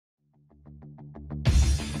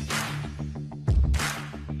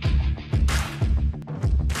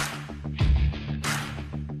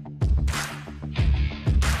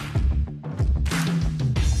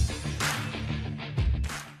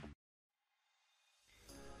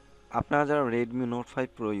আপনারা যারা Redmi Note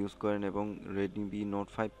 5 Pro use করেন এবং Redmi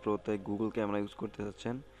Note 5 Proতে Google camera use করতে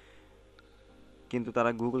চাচ্ছেন, কিন্তু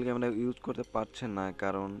তারা গুগল ক্যামেরা ইউজ করতে পারছেন না,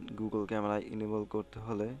 কারণ গুগল ক্যামেরা ইনেবল করতে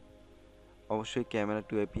হলে অবশ্যই ক্যামেরা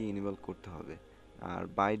টু এপি ইনেবল করতে হবে। আর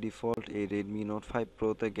বাই ডিফল্ট এই Redmi Note 5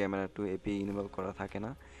 Proতে camera two AP enable করা থাকে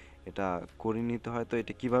না, এটা করে নিতে হয়। তো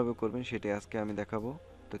এটা কিভাবে করবেন সেটাই আজকে আমি দেখাবো।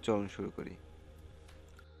 তো চলুন শুরু করি।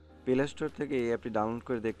 প্লে স্টোর থেকে এই অ্যাপটি ডাউনলোড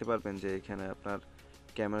করে দেখতে পারবেন যে এখানে আপনার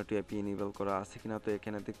ক্যামেরা টু এপি ইনেবল করা আছে কিনা। তো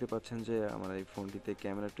এখানে দেখতে পাচ্ছেন যে আমার এই ফোনটিতে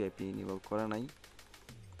ক্যামেরা টু এপি ইনেবল করা নাই।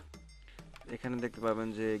 এখানে দেখতে পাবেন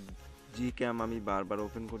যে Gcam আমি বারবার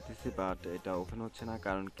ওপেন করতেছি, বাট এটা ওপেন হচ্ছে না,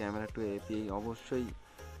 কারণ ক্যামেরা টু এপি অবশ্যই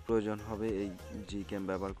প্রয়োজন হবে এই Gcam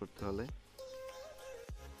ব্যবহার করতে হলে।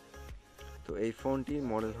 তো এই ফোনটির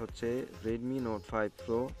মডেল হচ্ছে Redmi Note 5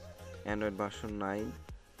 Pro, Android version 9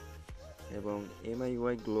 এবং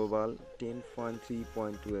মিউই গ্লোবাল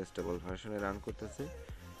 10.3.2 স্টেবল ভার্সনে রান করতেছে।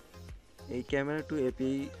 এই ক্যামেরা টু এপি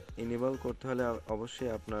এনেবল করতে হলে অবশ্যই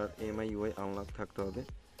আপনার মিউই আনলক থাকতে হবে।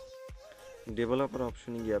 ডেভেলপার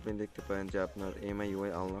অপশনে গিয়ে আপনি দেখতে পারেন যে আপনার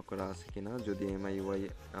মিউই আনলক করা আছে কিনা। যদি মিউই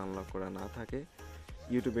আনলক করা না থাকে,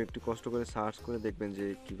 ইউটিউবে একটু কষ্ট করে সার্চ করে দেখবেন যে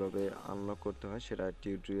কিভাবে আনলক করতে হয়, সেটা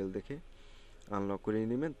টিউটোরিয়াল দেখে আনলক করে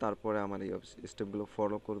নেবেন। তারপরে আমার এই স্টেপগুলো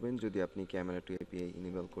ফলো করবেন যদি আপনি ক্যামেরা টু এপি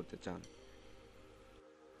এনেবল করতে চান।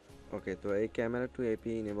 ওকে, তো এই ক্যামেরা টু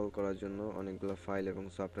এপি এনেবল করার জন্য অনেকগুলো ফাইল এবং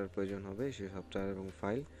সফটওয়্যার প্রয়োজন হবে। সেই সফটওয়্যার এবং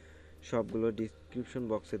ফাইল সবগুলো ডিসক্রিপশন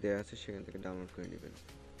বক্সে দেওয়া আছে, সেখান থেকে ডাউনলোড করে নেবেন।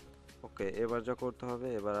 ওকে, এবার যা করতে হবে,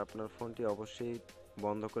 এবার আপনার ফোনটি অবশ্যই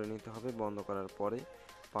বন্ধ করে নিতে হবে। বন্ধ করার পরে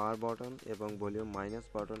পাওয়ার বাটন এবং ভলিউম মাইনাস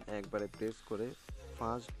বাটন একবারে প্রেস করে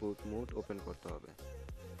ফাস্ট বুট মোড ওপেন করতে হবে।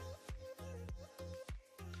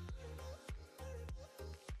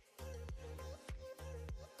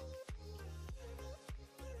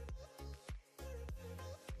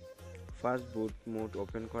 ফাস্ট বুট মোড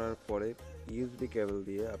ওপেন করার পরে ইউএসবি কেবল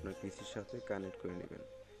দিয়ে আপনার পিসির সাথে কানেক্ট করে নেবেন।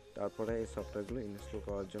 তারপরে এই সফটওয়্যারগুলো ইনস্টল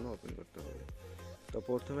করার জন্য ওপেন করতে হবে। তো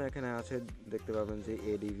প্রথমে এখানে আছে, দেখতে পাবেন যে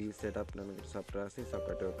এডিভি সেটআপ নামে একটা সফটওয়্যার আছে।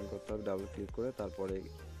 সফটওয়্যারটা ওপেন করতে হবে ডাবল ক্লিক করে। তারপরে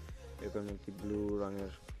এরকম একটি ব্লু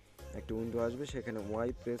রঙের একটি উইন্ডো আসবে, সেখানে ওয়াই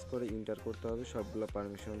প্রেস করে ইন্টার করতে হবে সবগুলো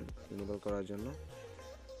পারমিশন ইনেবল করার জন্য।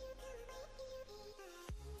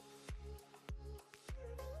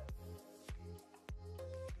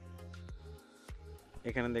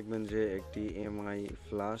 এখানে দেখবেন যে একটি এমআই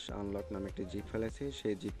ফ্ল্যাশ আনলক নামে একটি জিপ ফাইল আছে,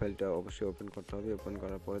 সেই জিপ ফাইলটা অবশ্যই ওপেন করতে হবে। ওপেন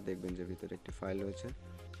করার পরে দেখবেন যে ভিতরে একটি ফাইল রয়েছে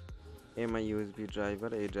এমআই ইউএসবি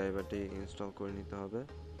ড্রাইভার, এই ড্রাইভারটি ইনস্টল করে নিতে হবে।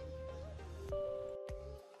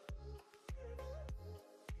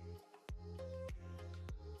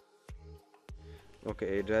 ওকে,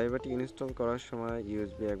 এই ড্রাইভারটি ইনস্টল করার সময়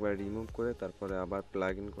ইউএসবি একবার রিমুভ করে তারপরে আবার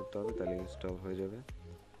প্লাগ ইন করতে হবে, তাহলে ইনস্টল হয়ে যাবে।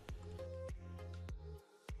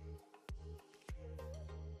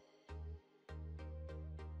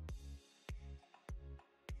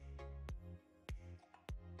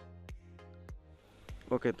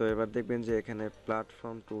 ওকে, তো এবার দেখবেন যে এখানে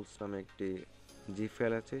প্ল্যাটফর্ম টুলস নামে একটি জিপ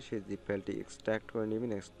ফাইল আছে, সেই জিপ ফাইলটি এক্সট্রাক্ট করে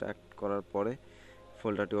নেবেন। এক্সট্রাক্ট করার পরে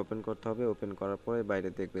ফোল্ডারটি ওপেন করতে হবে। ওপেন করার পরে বাইরে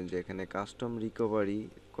দেখবেন যে এখানে কাস্টম রিকভারি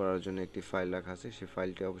করার জন্য একটি ফাইল রাখা আছে, সেই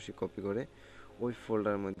ফাইলটি অবশ্যই কপি করে ওই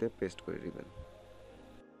ফোল্ডারের মধ্যে পেস্ট করে দিবেন।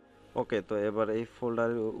 ওকে, তো এবার এই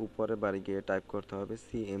ফোল্ডারের উপরে বাড়ি গিয়ে টাইপ করতে হবে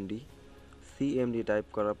সিএমডি টাইপ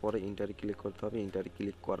করার পরে ইন্টার ক্লিক করতে হবে। ইন্টার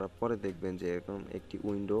ক্লিক করার পরে দেখবেন যে এরকম একটি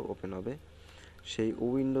উইন্ডো ওপেন হবে। সেই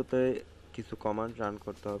উইন্ডোতে কিছু কমান্ড রান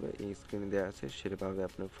করতে হবে, এই স্ক্রিনে দেওয়া আছে, সেভাবে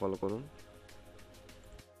আপনি ফলো করুন।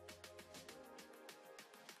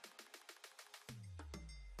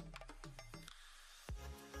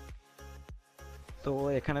 তো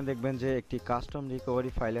এখানে দেখবেন যে একটি কাস্টম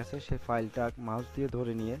রিকভারি ফাইল আছে, সেই ফাইলটা মাউস দিয়ে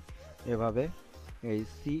ধরে নিয়ে এভাবে এই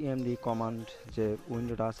সিএমডি কমান্ড যে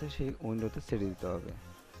উইন্ডোটা আছে সেই উইন্ডোতে ছেড়ে দিতে হবে।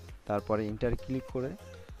 তারপরে ইন্টার ক্লিক করে,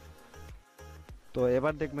 তো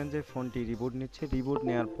এবার দেখবেন যে ফোনটি রিবুট নিচ্ছে। রিবুট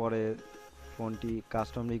নেওয়ার পরে ফোনটি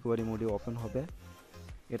কাস্টম রিকভারি মোডে ওপেন হবে।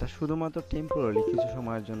 এটা শুধুমাত্র টেম্পোরারি কিছু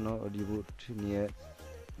সময়ের জন্য রিবুট নিয়ে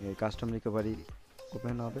কাস্টম রিকভারি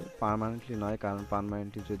ওপেন হবে, পার্মানেন্টলি নয়, কারণ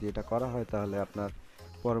পার্মানেন্টলি যদি এটা করা হয় তাহলে আপনার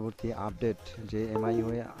পরবর্তী আপডেট যে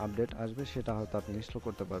এমআইইউআই আপডেট আসবে সেটা হয়তো আপনি ইনস্টল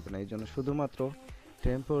করতে পারবেন না। এই জন্য শুধুমাত্র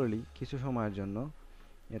টেম্পোরারি কিছু সময়ের জন্য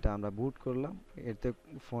এটা আমরা বুট করলাম, এতে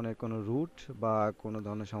ফোনের কোনো রুট বা কোনো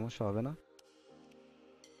ধরনের সমস্যা হবে না।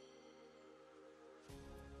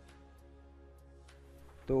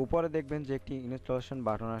 তো উপরে দেখবেন যে একটি ইনস্টলেশন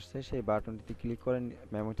বাটন আসছে, সেই বাটনটিতে ক্লিক করে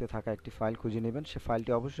মেমোরিতে থাকা একটি ফাইল খুঁজে নেবেন। সেই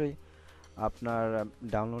ফাইলটি অবশ্যই আপনার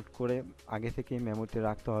ডাউনলোড করে আগে থেকেই মেমোরিতে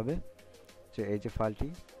রাখতে হবে। যে এই যে ফাইলটি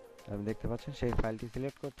আপনি দেখতে পাচ্ছেন, সেই ফাইলটি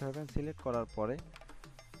সিলেক্ট করতে হবে। সিলেক্ট করার পরে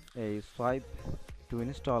এই সোয়াইপ টু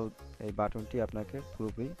ইনস্টল এই বাটনটি আপনাকে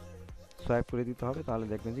পুরোপুরি সোয়াইপ করে দিতে হবে, তাহলে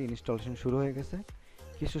দেখবেন যে ইনস্টলেশন শুরু হয়ে গেছে।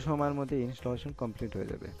 কিছু সময়ের মধ্যে ইনস্টলেশন কমপ্লিট হয়ে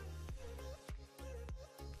যাবে।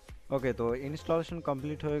 ওকে, তো ইনস্টলেশন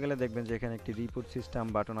কমপ্লিট হয়ে গেলে দেখবেন যে এখানে একটি রিবুট সিস্টেম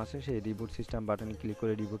বাটন আছে, সেই রিবুট সিস্টেম বাটনে ক্লিক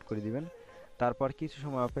করে রিবুট করে দিবেন। তারপর কিছু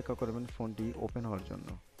সময় অপেক্ষা করবেন ফোনটি ওপেন হওয়ার জন্য।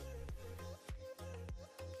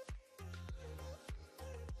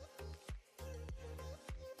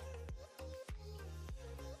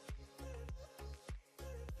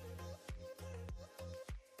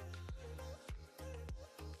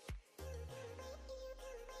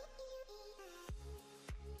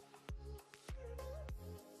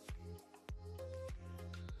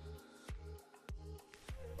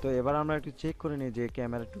 তো এবার আমরা একটু চেক করে নিই যে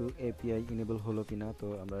ক্যামেরা টু এপিআই ইনেবল হলো কিনা। তো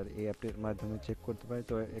আমরা এই অ্যাপটির মাধ্যমে চেক করতে পারি।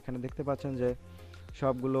 তো এখানে দেখতে পাচ্ছেন যে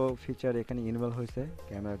সবগুলো ফিচার এখানে ইনেবল হয়েছে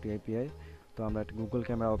ক্যামেরা টু এপিআই। তো আমরা একটা গুগল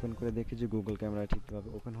ক্যামেরা ওপেন করে দেখি যে গুগল ক্যামেরা ঠিকভাবে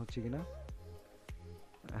ওপেন হচ্ছে কিনা।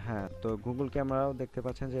 হ্যাঁ, তো গুগল ক্যামেরাও দেখতে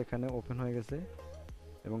পাচ্ছেন যে এখানে ওপেন হয়ে গেছে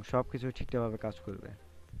এবং সব কিছু ঠিকঠাকভাবে কাজ করবে।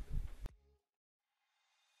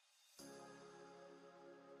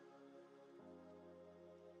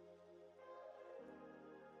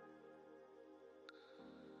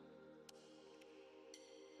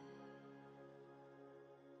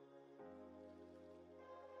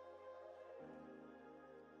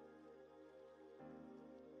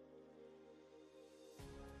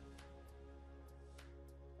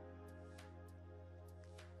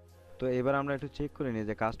 তো এবার আমরা একটু চেক করে নিই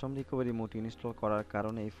যে কাস্টম রিকভারি মোড ইনস্টল করার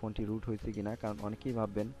কারণে এই ফোনটি রুট হয়েছে কিনা। কারণ অনেকেই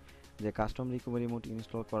ভাববেন যে কাস্টম রিকভারি মোড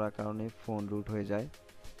ইনস্টল করার কারণে ফোন রুট হয়ে যায়,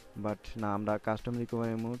 বাট না, আমরা কাস্টম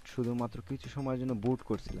রিকভারি মোড শুধুমাত্র কিছু সময়ের জন্য বুট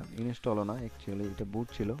করছিলাম, ইনস্টলও না, অ্যাকচুয়ালি এটা বুট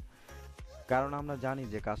ছিল। কারণ আমরা জানি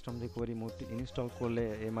যে কাস্টম রিকভারি মোডটি ইনস্টল করলে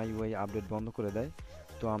মিউই আপডেট বন্ধ করে দেয়।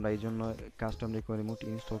 তো আমরা এই জন্য কাস্টম রিকভারি মোড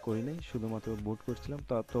ইনস্টল করি নাই, শুধুমাত্র বুট করছিলাম।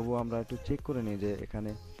 তো তবুও আমরা একটু চেক করে নিই যে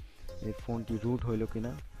এখানে এই ফোনটি রুট হইলো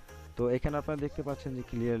কিনা। তো এখানে আপনারা দেখতে পাচ্ছেন যে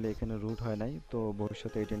ক্লিয়ারলি এখানে রুট হয় নাই। তো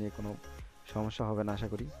ভবিষ্যতে এটা নিয়ে কোনো সমস্যা হবে না আশা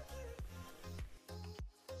করি।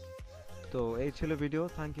 তো এই ছিল video,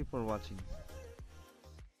 thank you for watching.